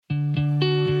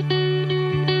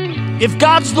If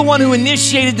God's the one who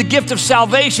initiated the gift of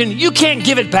salvation, you can't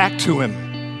give it back to him.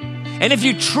 And if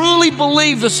you truly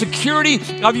believe the security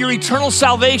of your eternal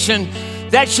salvation,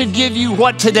 that should give you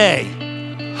what today?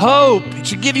 Hope. It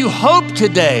should give you hope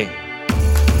today.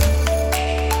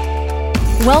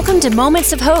 Welcome to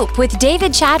Moments of Hope with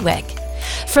David Chadwick.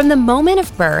 From the moment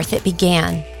of birth, it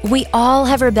began. We all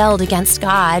have rebelled against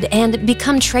God and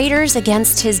become traitors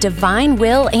against His divine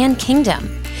will and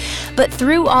kingdom. But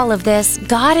through all of this,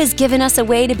 God has given us a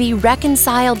way to be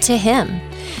reconciled to Him.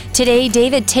 Today,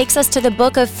 David takes us to the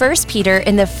book of 1 Peter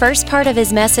in the first part of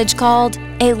his message called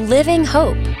A Living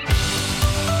Hope.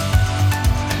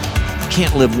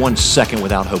 Can't live 1 second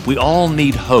without hope. We all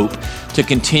need hope to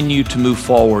continue to move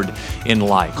forward in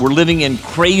life. We're living in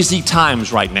crazy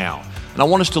times right now. And I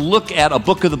want us to look at a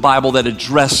book of the Bible that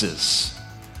addresses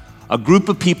a group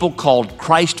of people called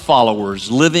Christ followers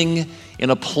living in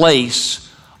a place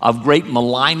of great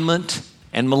malignment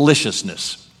and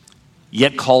maliciousness,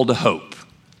 yet called to hope.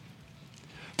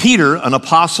 Peter, an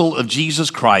apostle of Jesus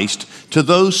Christ, to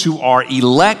those who are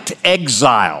elect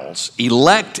exiles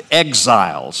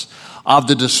of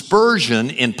the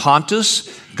dispersion in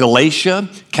Pontus, Galatia,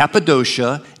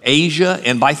 Cappadocia, Asia,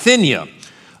 and Bithynia,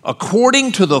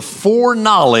 according to the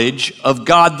foreknowledge of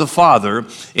God the Father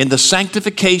in the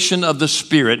sanctification of the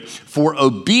Spirit for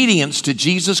obedience to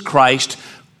Jesus Christ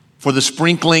for the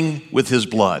sprinkling with His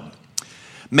blood.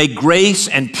 May grace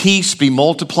and peace be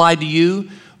multiplied to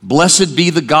you. Blessed be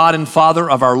the God and Father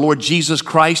of our Lord Jesus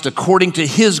Christ. According to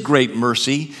His great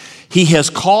mercy, He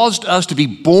has caused us to be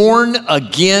born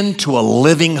again to a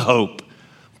living hope.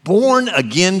 Born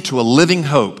again to a living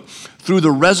hope through the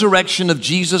resurrection of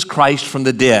Jesus Christ from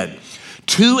the dead,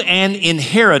 to an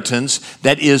inheritance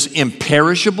that is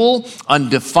imperishable,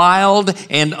 undefiled,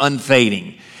 and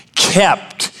unfading,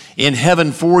 kept in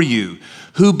heaven for you,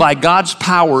 who by God's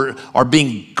power are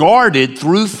being guarded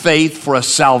through faith for a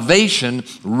salvation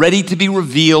ready to be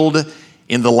revealed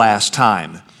in the last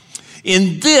time.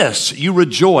 In this you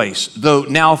rejoice, though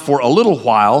now for a little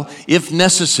while, if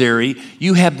necessary,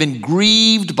 you have been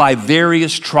grieved by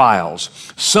various trials,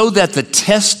 so that the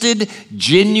tested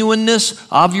genuineness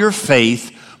of your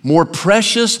faith, more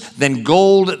precious than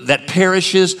gold that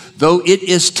perishes, though it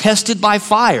is tested by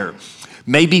fire,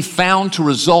 may be found to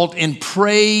result in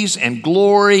praise and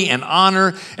glory and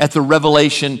honor at the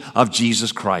revelation of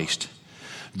Jesus Christ.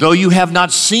 Though you have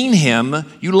not seen Him,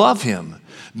 you love Him.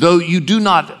 Though you do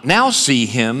not now see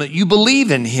Him, you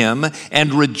believe in Him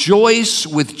and rejoice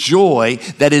with joy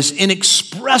that is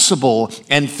inexpressible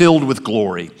and filled with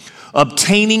glory,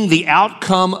 obtaining the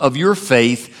outcome of your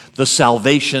faith, the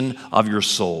salvation of your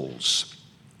souls.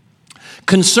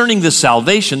 Concerning this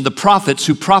salvation, the prophets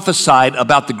who prophesied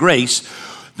about the grace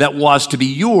that was to be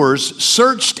yours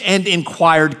searched and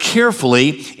inquired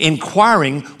carefully,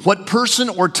 inquiring what person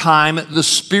or time the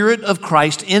Spirit of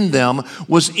Christ in them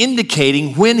was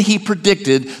indicating when He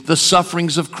predicted the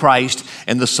sufferings of Christ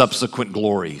and the subsequent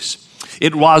glories.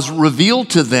 It was revealed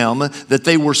to them that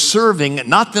they were serving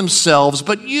not themselves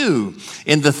but you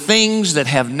in the things that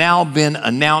have now been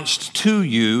announced to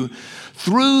you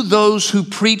through those who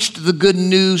preached the good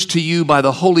news to you by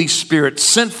the Holy Spirit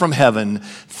sent from heaven,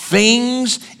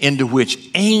 things into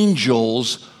which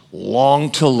angels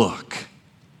long to look.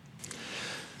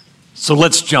 So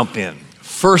let's jump in.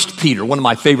 1 Peter, one of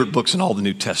my favorite books in all the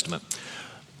New Testament.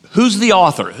 Who's the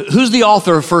author? Who's the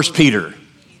author of 1 Peter?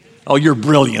 Oh, you're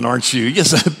brilliant, aren't you?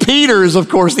 Yes, Peter is, of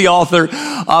course, the author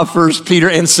of 1 Peter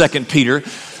and 2 Peter.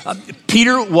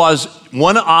 Peter was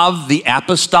one of the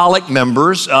apostolic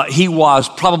members. He was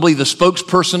probably the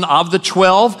spokesperson of the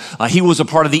 12. He was a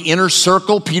part of the inner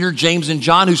circle, Peter, James, and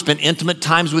John, who spent intimate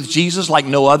times with Jesus like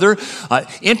no other.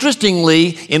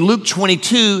 Interestingly, in Luke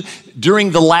 22, during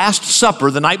the Last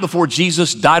Supper, the night before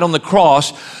Jesus died on the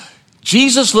cross,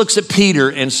 Jesus looks at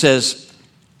Peter and says,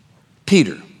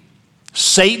 Peter,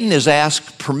 Satan has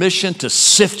asked permission to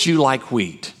sift you like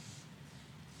wheat.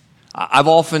 I've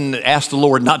often asked the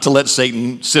Lord not to let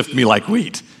Satan sift me like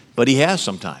wheat, but He has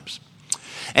sometimes.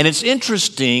 And it's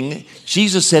interesting,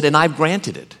 Jesus said, and I've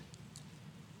granted it.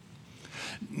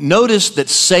 Notice that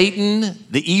Satan,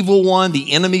 the evil one,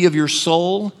 the enemy of your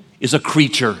soul, is a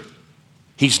creature.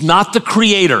 He's not the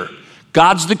creator.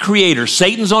 God's the creator.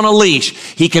 Satan's on a leash.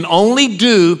 He can only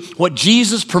do what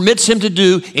Jesus permits him to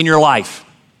do in your life.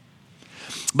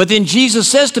 But then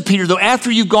Jesus says to Peter, though, after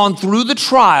you've gone through the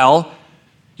trial,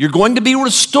 you're going to be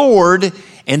restored,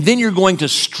 and then you're going to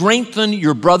strengthen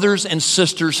your brothers and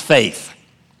sisters' faith.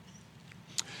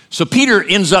 So Peter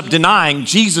ends up denying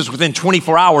Jesus within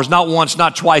 24 hours, not once,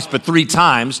 not twice, but 3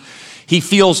 times. He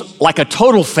feels like a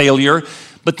total failure,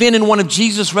 But then in one of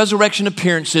Jesus' resurrection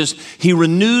appearances, he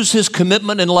renews his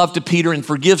commitment and love to Peter and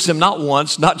forgives him not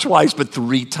once, not twice, but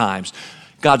 3 times.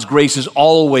 God's grace is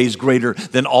always greater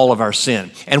than all of our sin.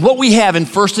 And what we have in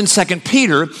 1st and 2nd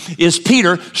Peter is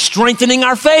Peter strengthening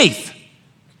our faith.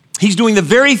 He's doing the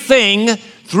very thing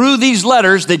through these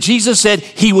letters that Jesus said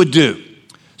he would do.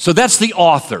 So that's the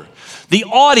author. The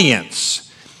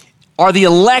audience are the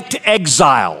elect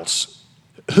exiles.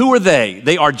 Who are they?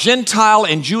 They are Gentile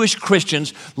and Jewish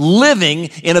Christians living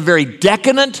in a very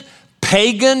decadent,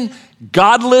 pagan,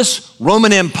 godless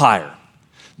Roman Empire.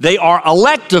 They are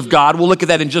elect of God. We'll look at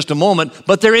that in just a moment,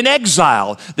 but they're in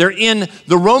exile. They're in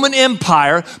the Roman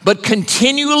Empire, but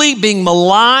continually being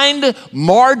maligned,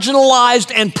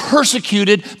 marginalized, and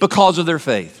persecuted because of their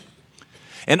faith.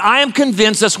 And I am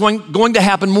convinced that's going to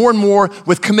happen more and more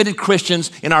with committed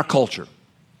Christians in our culture.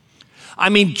 I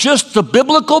mean, just the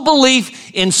biblical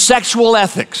belief in sexual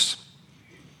ethics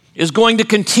is going to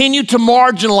continue to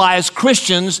marginalize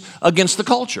Christians against the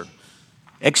culture.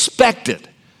 Expect it.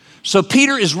 So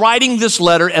Peter is writing this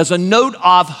letter as a note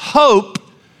of hope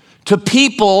to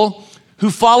people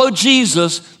who follow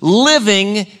Jesus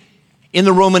living in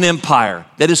the Roman Empire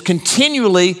that is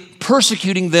continually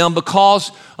persecuting them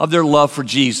because of their love for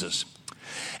Jesus.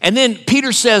 And then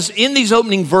Peter says in these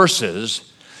opening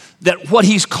verses that what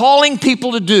he's calling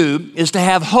people to do is to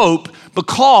have hope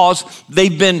because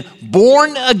they've been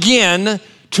born again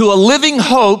to a living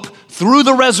hope through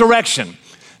the resurrection.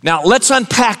 Now, let's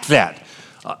unpack that.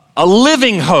 A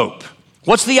living hope.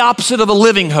 What's the opposite of a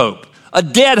living hope? A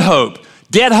dead hope.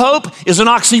 Dead hope is an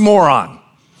oxymoron.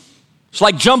 It's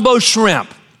like jumbo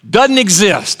shrimp. Doesn't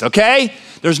exist, okay?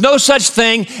 There's no such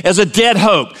thing as a dead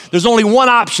hope. There's only one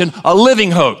option, a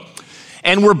living hope.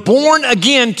 And we're born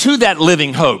again to that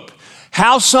living hope.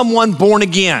 How's someone born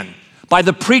again? By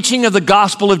the preaching of the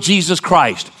gospel of Jesus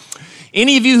Christ.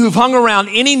 Any of you who've hung around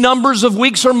any numbers of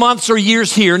weeks or months or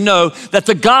years here know that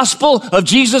the gospel of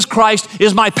Jesus Christ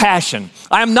is my passion.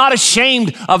 I am not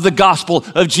ashamed of the gospel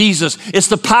of Jesus. It's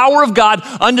the power of God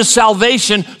unto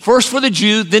salvation, first for the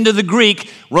Jew, then to the Greek,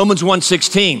 Romans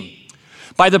 1:16.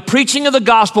 By the preaching of the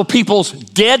gospel, people's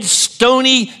dead,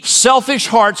 stony, selfish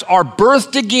hearts are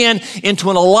birthed again into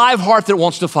an alive heart that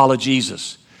wants to follow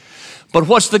Jesus. But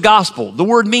what's the gospel? The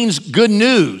word means good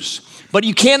news. But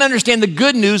you can't understand the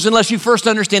good news unless you first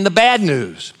understand the bad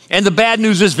news. And the bad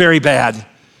news is very bad.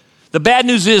 The bad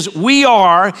news is we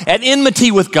are at enmity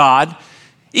with God.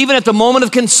 Even at the moment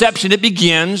of conception, it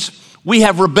begins. We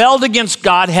have rebelled against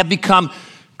God, have become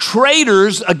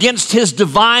traitors against his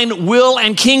divine will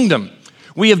and kingdom.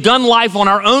 We have done life on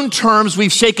our own terms.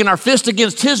 We've shaken our fist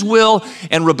against his will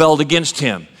and rebelled against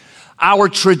him. Our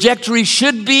trajectory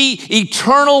should be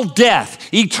eternal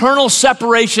death, eternal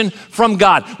separation from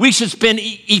God. We should spend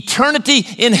eternity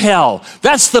in hell.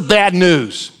 That's the bad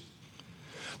news.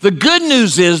 The good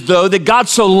news is, though, that God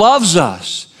so loves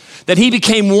us that he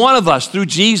became one of us through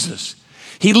Jesus.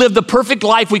 He lived the perfect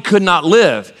life we could not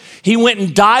live. He went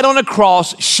and died on a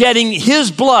cross, shedding his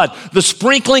blood, the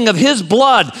sprinkling of his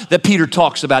blood that Peter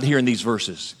talks about here in these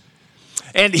verses.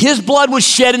 And his blood was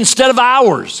shed instead of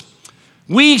ours.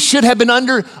 We should have been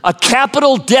under a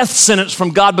capital death sentence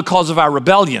from God because of our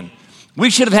rebellion. We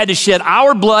should have had to shed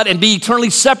our blood and be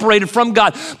eternally separated from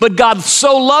God. But God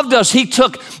so loved us, he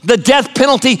took the death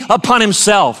penalty upon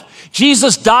himself.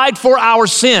 Jesus died for our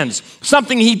sins,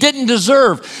 something he didn't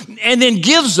deserve, and then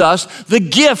gives us the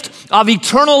gift of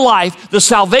eternal life, the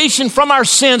salvation from our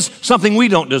sins, something we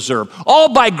don't deserve.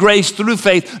 All by grace through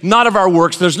faith, not of our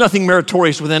works. There's nothing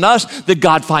meritorious within us that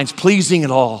God finds pleasing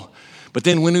at all. But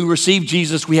then when we receive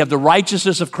Jesus, we have the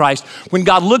righteousness of Christ. When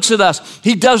God looks at us,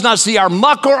 he does not see our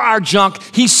muck or our junk.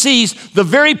 He sees the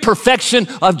very perfection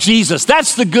of Jesus.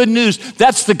 That's the good news.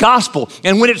 That's the gospel.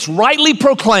 And when it's rightly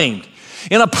proclaimed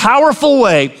in a powerful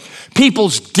way,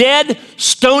 people's dead,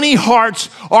 stony hearts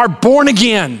are born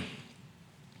again.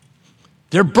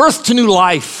 They're birthed to new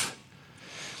life.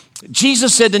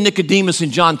 Jesus said to Nicodemus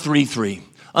in John 3:3,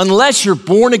 unless you're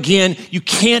born again, you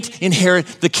can't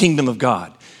inherit the kingdom of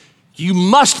God. You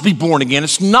must be born again.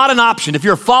 It's not an option. If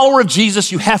you're a follower of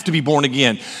Jesus, you have to be born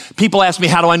again. People ask me,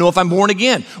 how do I know if I'm born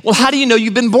again? Well, how do you know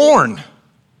you've been born?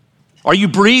 Are you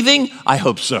breathing? I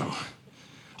hope so.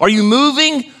 Are you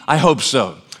moving? I hope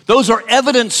so. Those are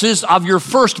evidences of your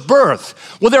first birth.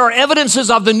 Well, there are evidences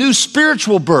of the new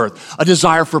spiritual birth, a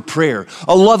desire for prayer,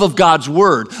 a love of God's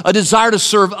word, a desire to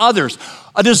serve others,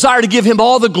 a desire to give him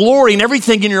all the glory and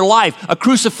everything in your life, a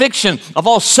crucifixion of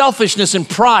all selfishness and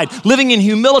pride, living in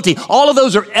humility. All of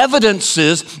those are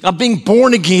evidences of being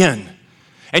born again.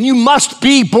 And you must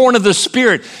be born of the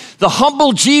Spirit. The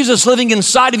humble Jesus living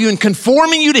inside of you and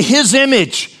conforming you to his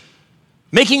image.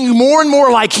 making you more and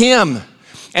more like him.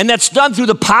 And that's done through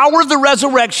the power of the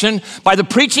resurrection by the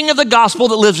preaching of the gospel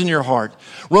that lives in your heart.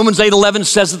 Romans 8:11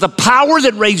 says that the power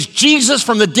that raised Jesus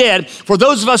from the dead, for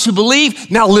those of us who believe,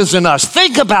 now lives in us.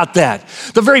 Think about that.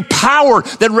 The very power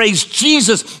that raised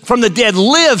Jesus from the dead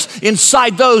lives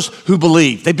inside those who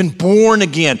believe. They've been born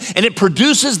again. And it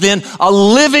produces then a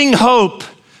living hope.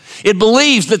 It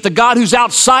believes that the God who's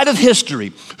outside of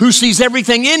history, who sees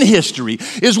everything in history,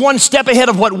 is one step ahead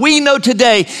of what we know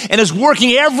today and is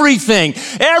working everything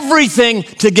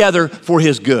together for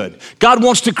his good. God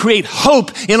wants to create hope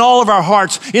in all of our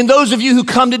hearts. In those of you who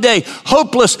come today,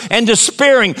 hopeless and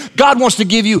despairing, God wants to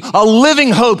give you a living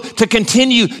hope to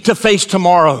continue to face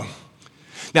tomorrow.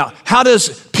 Now, how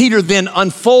does Peter then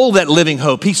unfold that living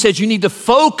hope? He says you need to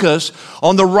focus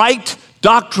on the right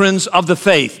doctrines of the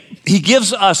faith. He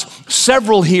gives us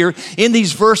several here in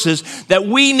these verses that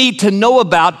we need to know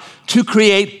about to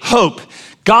create hope.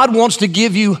 God wants to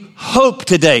give you hope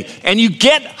today, and you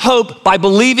get hope by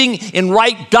believing in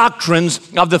right doctrines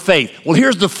of the faith. Well,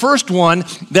 here's the first one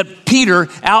that Peter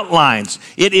outlines.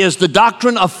 It is the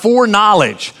doctrine of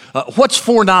foreknowledge. What's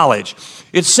foreknowledge?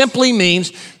 It simply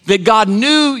means that God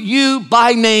knew you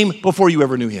by name before you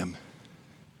ever knew him.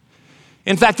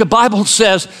 In fact, the Bible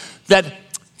says that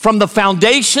from the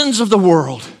foundations of the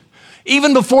world,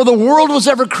 even before the world was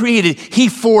ever created, he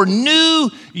foreknew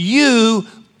you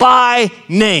by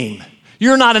name.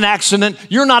 You're not an accident.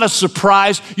 You're not a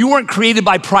surprise. You weren't created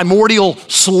by primordial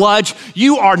sludge.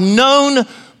 You are known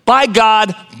by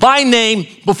God by name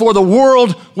before the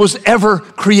world was ever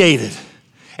created.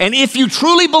 And if you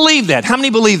truly believe that, how many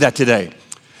believe that today?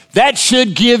 That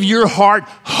should give your heart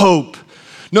hope.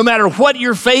 No matter what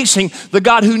you're facing, the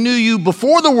God who knew you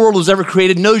before the world was ever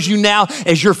created knows you now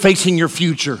as you're facing your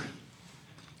future.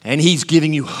 And he's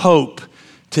giving you hope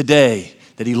today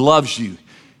that he loves you,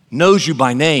 knows you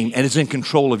by name, and is in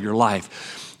control of your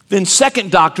life. Then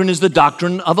second doctrine is the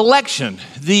doctrine of election.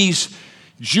 These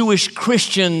Jewish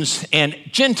Christians and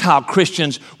Gentile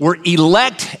Christians were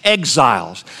elect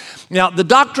exiles. Now, the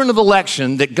doctrine of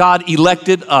election, that God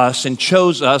elected us and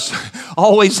chose us,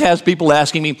 always has people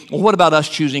asking me, well, what about us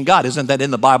choosing God? Isn't that in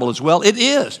the Bible as well? It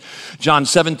is. John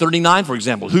 7:39, for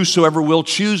example, whosoever will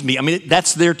choose me. I mean,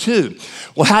 that's there too.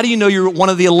 Well, how do you know you're one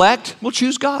of the elect? Well,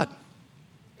 choose God.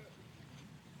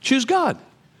 Choose God.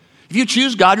 If you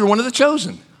choose God, you're one of the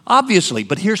chosen, obviously.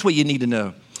 But here's what you need to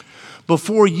know.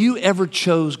 Before you ever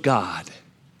chose God,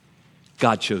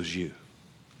 God chose you.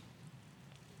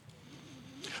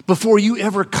 Before you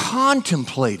ever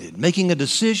contemplated making a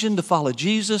decision to follow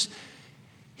Jesus,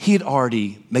 he had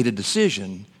already made a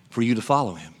decision for you to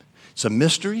follow him. It's a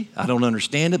mystery. I don't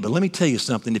understand it, but let me tell you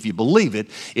something. If you believe it,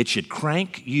 it should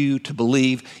crank you to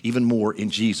believe even more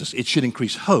in Jesus. It should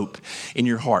increase hope in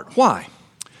your heart. Why?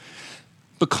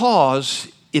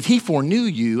 Because if he foreknew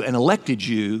you and elected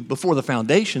you before the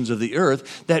foundations of the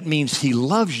earth, that means he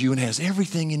loves you and has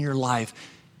everything in your life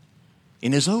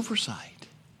in his oversight.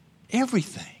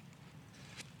 Everything.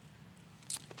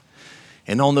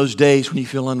 And on those days when you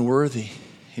feel unworthy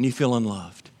and you feel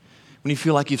unloved, when you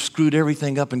feel like you've screwed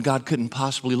everything up and God couldn't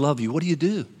possibly love you, what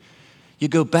do? You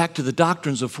go back to the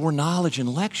doctrines of foreknowledge and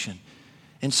election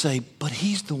and say, but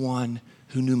he's the one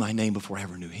who knew my name before I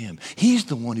ever knew him. He's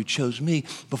the one who chose me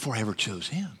before I ever chose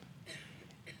him.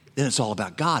 Then it's all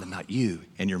about God and not you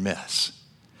and your mess.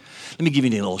 Let me give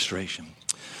you an illustration.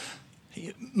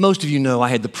 Most of you know I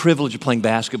had the privilege of playing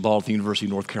basketball at the University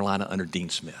of North Carolina under Dean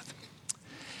Smith.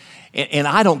 And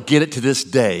I don't get it to this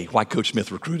day why Coach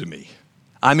Smith recruited me.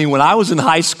 I mean, when I was in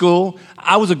high school,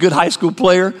 I was a good high school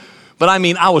player, but I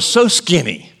mean, I was so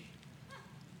skinny.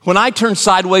 When I turned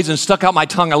sideways and stuck out my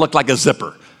tongue, I looked like a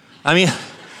zipper. I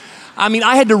mean,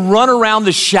 I had to run around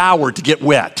the shower to get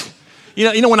wet.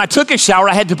 You know, when I took a shower,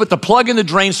 I had to put the plug in the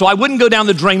drain so I wouldn't go down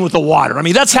the drain with the water. I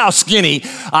mean, that's how skinny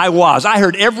I was. I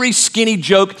heard every skinny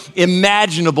joke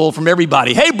imaginable from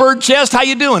everybody. Hey, bird chest, how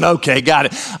you doing? Okay, got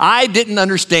it. I didn't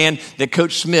understand that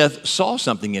Coach Smith saw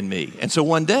something in me. And so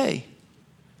one day,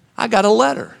 I got a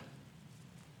letter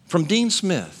from Dean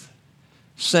Smith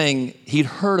saying he'd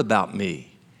heard about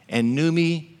me and knew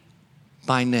me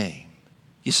by name.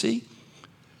 You see?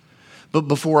 But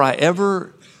before I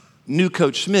ever knew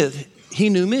Coach Smith, he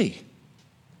knew me.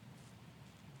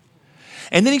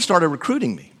 And then he started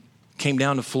recruiting me. Came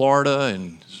down to Florida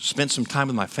and spent some time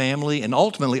with my family and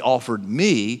ultimately offered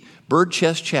me, Bird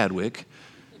Chest Chadwick,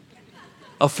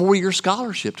 a 4-year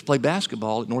scholarship to play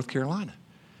basketball at North Carolina.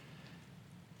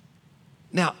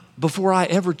 Now, before I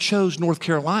ever chose North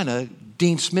Carolina,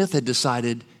 Dean Smith had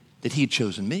decided that he had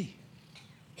chosen me.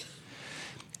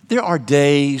 There are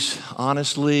days,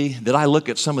 honestly, that I look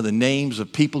at some of the names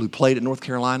of people who played at North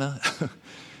Carolina,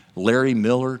 Larry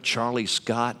Miller, Charlie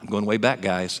Scott, I'm going way back,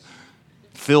 guys,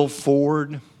 Phil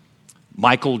Ford,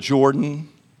 Michael Jordan,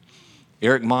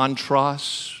 Eric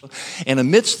Montross. And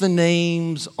amidst the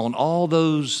names on all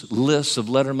those lists of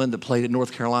lettermen that played at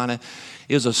North Carolina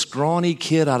is a scrawny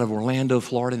kid out of Orlando,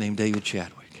 Florida named David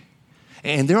Chadwick.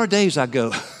 And there are days I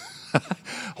go,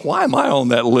 why am I on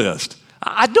that list?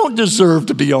 I don't deserve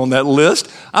to be on that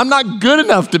list. I'm not good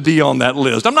enough to be on that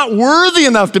list. I'm not worthy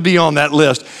enough to be on that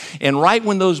list. And right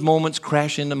when those moments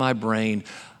crash into my brain,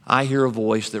 I hear a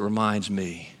voice that reminds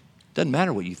me, doesn't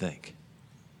matter what you think.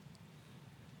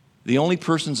 The only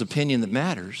person's opinion that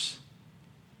matters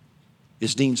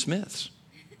is Dean Smith's.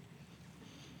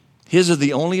 His is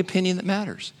the only opinion that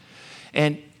matters.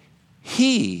 And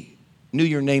he knew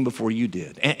your name before you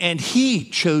did. And he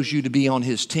chose you to be on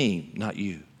his team, not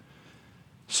you.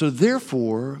 So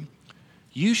therefore,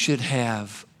 you should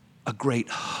have a great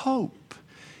hope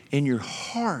in your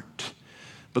heart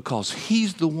because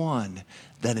he's the one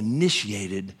that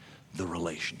initiated the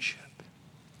relationship.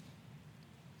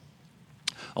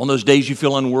 On those days you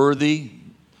feel unworthy,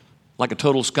 like a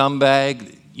total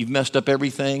scumbag, you've messed up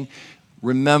everything,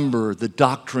 remember the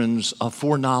doctrines of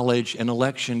foreknowledge and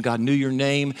election. God knew your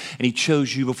name and he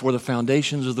chose you before the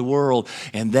foundations of the world.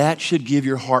 And that should give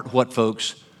your heart what,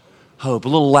 folks? Hope. A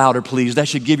little louder, please. That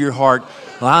should give your heart,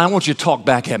 well, I want you to talk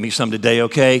back at me some today,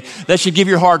 okay? That should give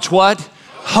your hearts what?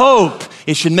 Hope.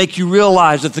 It should make you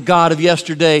realize that the God of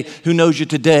yesterday who knows you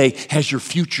today has your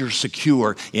future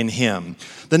secure in him.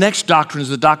 The next doctrine is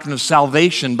the doctrine of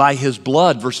salvation by his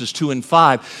blood, verses 2 and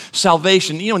 5.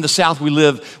 Salvation, you know, in the South we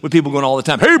live with people going all the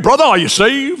time, hey, brother, are you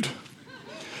saved?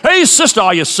 Hey, sister,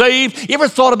 are you saved? You ever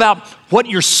thought about what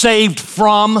you're saved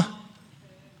from? Have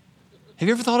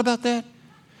you ever thought about that?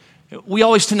 We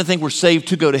always tend to think we're saved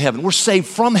to go to heaven. We're saved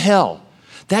from hell.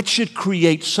 That should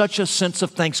create such a sense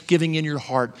of thanksgiving in your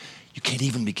heart, you can't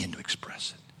even begin to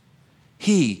express it.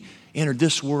 He entered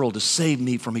this world to save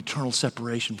me from eternal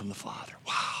separation from the Father.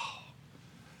 Wow.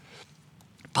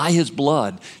 By his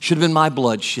blood, should have been my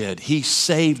blood shed. He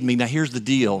saved me. Now here's the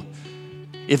deal.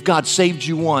 If God saved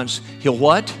you once, he'll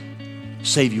what?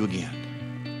 Save you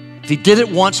again. If he did it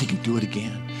once, he can do it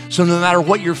again. So no matter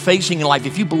what you're facing in life,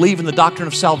 if you believe in the doctrine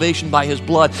of salvation by his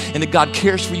blood and that God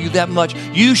cares for you that much,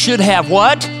 you should have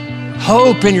what?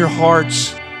 Hope in your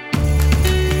hearts.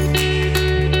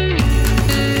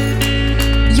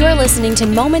 You're listening to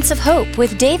Moments of Hope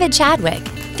with David Chadwick.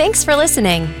 Thanks for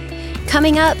listening.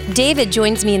 Coming up, David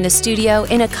joins me in the studio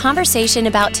in a conversation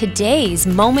about today's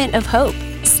moment of hope.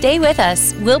 Stay with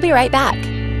us. We'll be right back.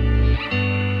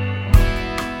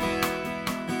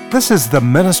 This is the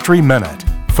Ministry Minute,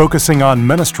 focusing on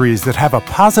ministries that have a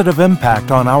positive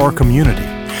impact on our community.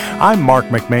 I'm Mark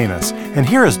McManus, and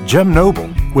here is Jim Noble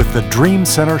with the Dream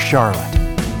Center Charlotte.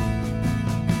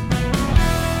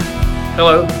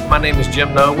 Hello, my name is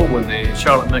Jim Noble with the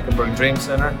Charlotte Mecklenburg Dream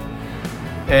Center.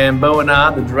 And Bo and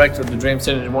I, the director of the Dream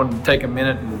Center, just wanted to take a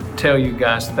minute and tell you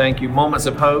guys thank you. Moments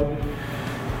of Hope,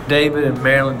 David and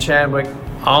Marilyn Chadwick,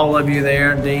 all of you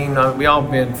there, Dean, we all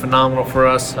been phenomenal for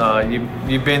us.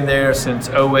 You've been there since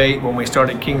 2008 when we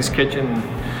started King's Kitchen,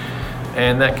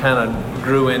 and that kind of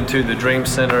grew into the Dream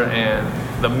Center,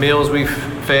 and the meals we've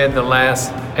fed the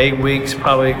last 8 weeks,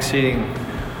 probably exceeding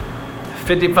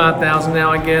 55,000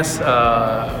 now, I guess.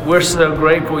 We're so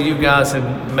grateful you guys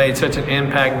have made such an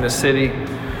impact in the city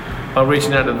by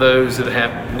reaching out to those that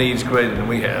have needs greater than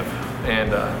we have.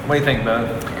 And what do you think,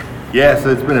 Bo? Yeah, so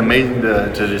it's been amazing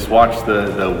to just watch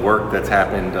the work that's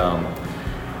happened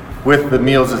with the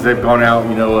meals as they've gone out.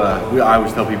 You know, I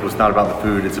always tell people it's not about the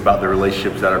food, it's about the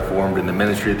relationships that are formed and the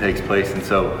ministry that takes place. And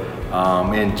so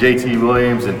in J.T.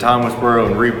 Williams and Thomasboro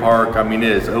and Reed Park, I mean,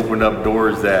 it has opened up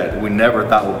doors that we never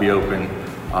thought would be open.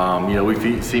 You know,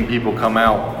 we've seen people come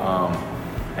out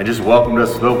and just welcomed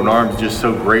us with open arms, just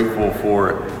so grateful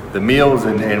for the meals,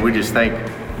 and we just thank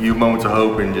you, Moments of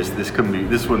Hope, and just this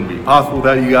wouldn't be possible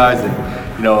without you guys.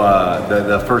 And you know,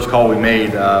 the first call we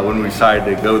made when we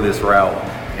decided to go this route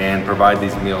and provide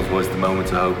these meals was the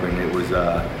Moments of Hope, and it was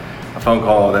a phone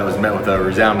call that was met with a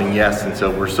resounding yes. And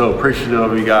so we're so appreciative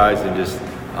of you guys and just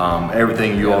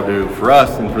everything you all do for us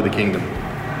and for the kingdom.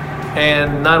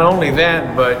 And not only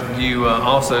that, but you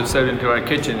also sewed into our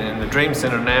kitchen, and the Dream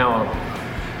Center now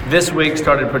this week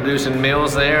started producing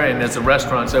meals there, and as the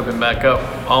restaurants open back up,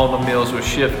 all the meals will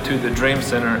shift to the Dream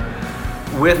Center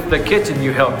with the kitchen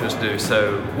you helped us do.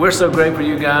 So we're so grateful for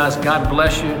you guys. God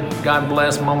bless you. God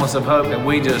bless Moments of Hope, and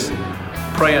we just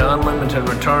pray an unlimited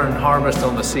return harvest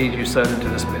on the seed you sowed into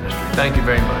this ministry. Thank you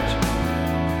very much.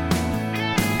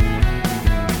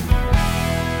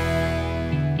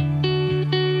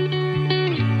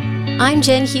 I'm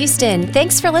Jen Houston.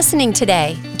 Thanks for listening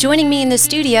today. Joining me in the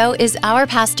studio is our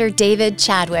pastor, David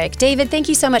Chadwick. David, thank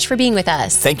you so much for being with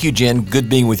us. Thank you, Jen. Good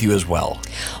being with you as well.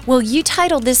 Well, you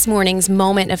titled this morning's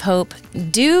Moment of Hope,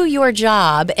 Do Your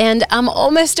Job, and I'm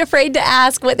almost afraid to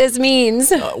ask what this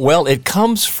means. Well, it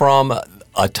comes from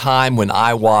a time when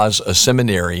I was a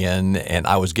seminarian and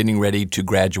I was getting ready to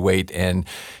graduate and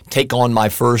take on my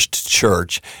first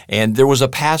church. And there was a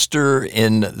pastor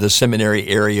in the seminary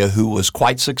area who was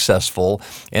quite successful.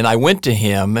 And I went to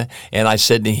him and I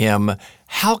said to him,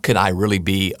 how could I really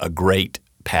be a great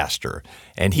pastor?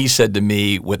 And he said to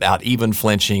me, without even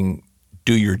flinching,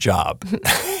 do your job.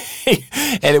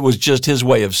 And it was just his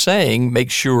way of saying, make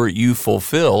sure you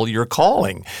fulfill your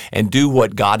calling and do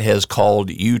what God has called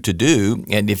you to do.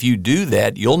 And if you do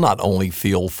that, you'll not only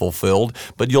feel fulfilled,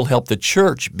 but you'll help the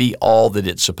church be all that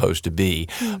it's supposed to be.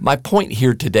 My point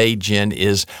here today, Jen,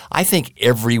 is I think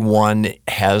everyone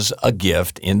has a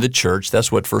gift in the church.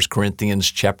 That's what 1 Corinthians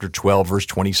chapter 12, verse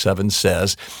 27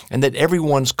 says, and that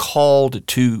everyone's called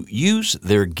to use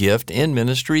their gift in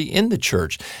ministry in the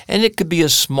church. And it could be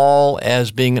as small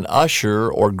as being an usher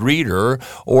or greeter,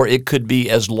 or it could be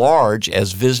as large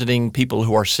as visiting people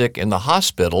who are sick in the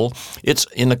hospital. It's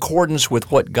in accordance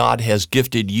with what God has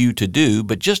gifted you to do,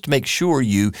 but just make sure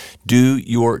you do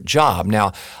your job.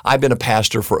 Now, I've been a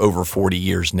pastor for over 40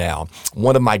 years now.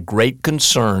 One of my great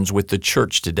concerns with the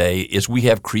church today is we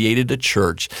have created a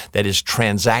church that is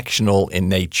transactional in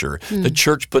nature. The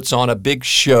church puts on a big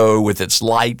show with its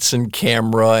lights and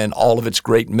camera and all of its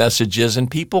great messages,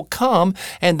 and people come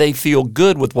and they feel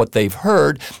good with what they've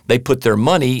heard. They put their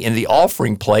money in the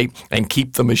offering plate and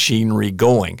keep the machinery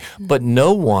going. But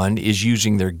no one is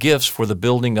using their gifts for the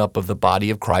building up of the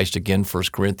body of Christ. Again, 1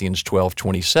 Corinthians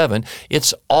 12:27.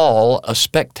 It's all a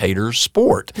spectator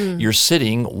sport. You're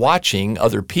sitting watching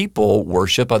other people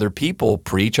worship, other people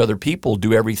preach, other people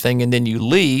do everything, and then you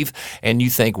leave and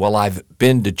you think, well, I've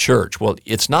been to church. Well,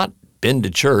 it's not been to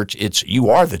church, it's you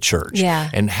are the church.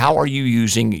 Yeah. And how are you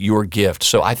using your gift?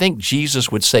 So I think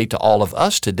Jesus would say to all of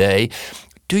us today,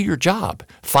 do your job.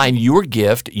 Find your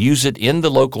gift, use it in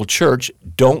the local church.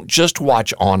 Don't just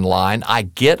watch online. I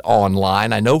get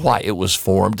online. I know why it was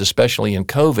formed, especially in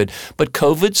COVID, but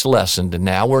COVID's lessened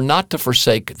now. We're not to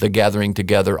forsake the gathering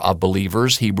together of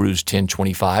believers, Hebrews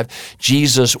 10:25.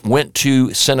 Jesus went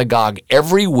to synagogue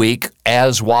every week,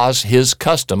 as was his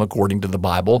custom, according to the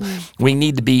Bible. We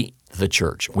need to be the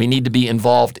church. We need to be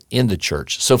involved in the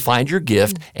church. So find your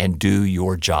gift and do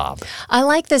your job. I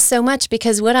like this so much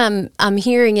because what I'm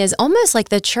hearing is almost like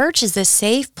the church is a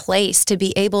safe place to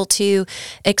be able to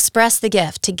express the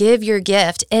gift, to give your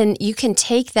gift, and you can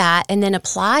take that and then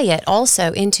apply it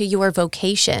also into your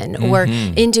vocation or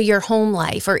into your home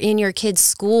life or in your kids'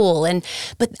 school.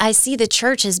 But I see the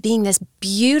church as being this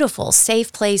beautiful,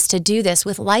 safe place to do this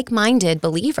with like-minded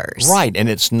believers. Right, and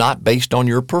it's not based on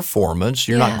your performance.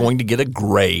 You're not going to get a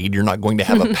grade. You're not going to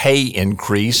have a pay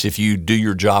increase if you do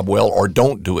your job well or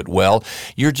don't do it well.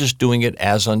 You're just doing it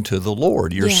as unto the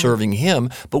Lord. You're serving Him,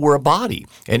 but we're a body,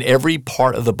 and every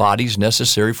part of the body is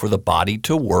necessary for the body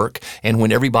to work. And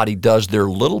when everybody does their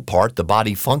little part, the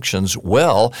body functions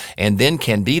well and then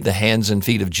can be the hands and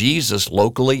feet of Jesus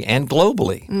locally and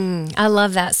globally. I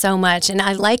love that so much. And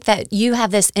I like that you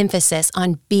have this emphasis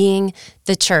on being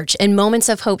the church. And Moments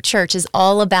of Hope Church is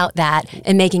all about that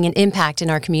and making an impact in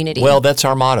our community. Well, that's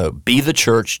our motto. Be the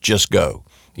church, just go.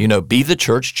 You know, be the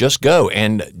church, just go.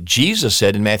 And Jesus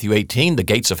said in Matthew 18, the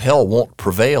gates of hell won't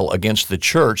prevail against the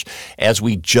church as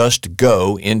we just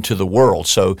go into the world.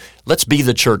 So let's be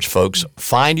the church, folks.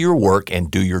 Find your work and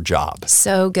do your job.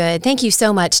 So good. Thank you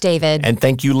so much, David. And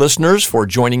thank you, listeners, for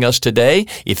joining us today.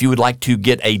 If you would like to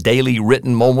get a daily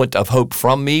written moment of hope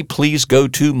from me, please go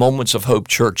to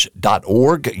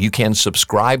momentsofhopechurch.org. You can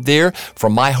subscribe there.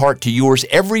 From my heart to yours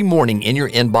every morning in your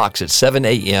inbox at 7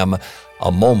 a.m.,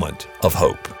 a moment of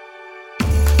hope.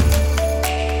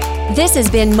 This has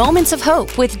been Moments of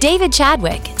Hope with David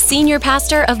Chadwick, Senior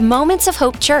Pastor of Moments of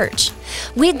Hope Church.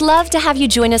 We'd love to have you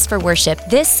join us for worship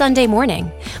this Sunday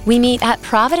morning. We meet at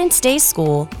Providence Day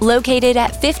School, located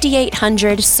at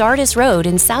 5800 Sardis Road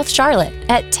in South Charlotte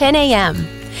at 10 a.m.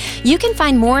 You can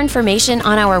find more information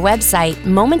on our website,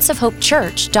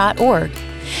 momentsofhopechurch.org.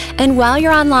 And while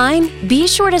you're online, be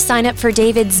sure to sign up for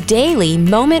David's daily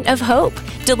Moment of Hope,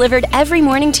 delivered every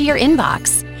morning to your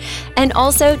inbox. And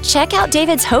also check out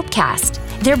David's Hopecast.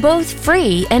 They're both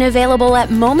free and available at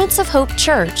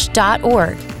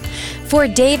momentsofhopechurch.org. For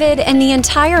David and the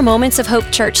entire Moments of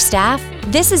Hope Church staff,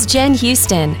 this is Jen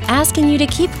Houston asking you to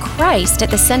keep Christ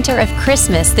at the center of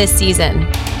Christmas this season.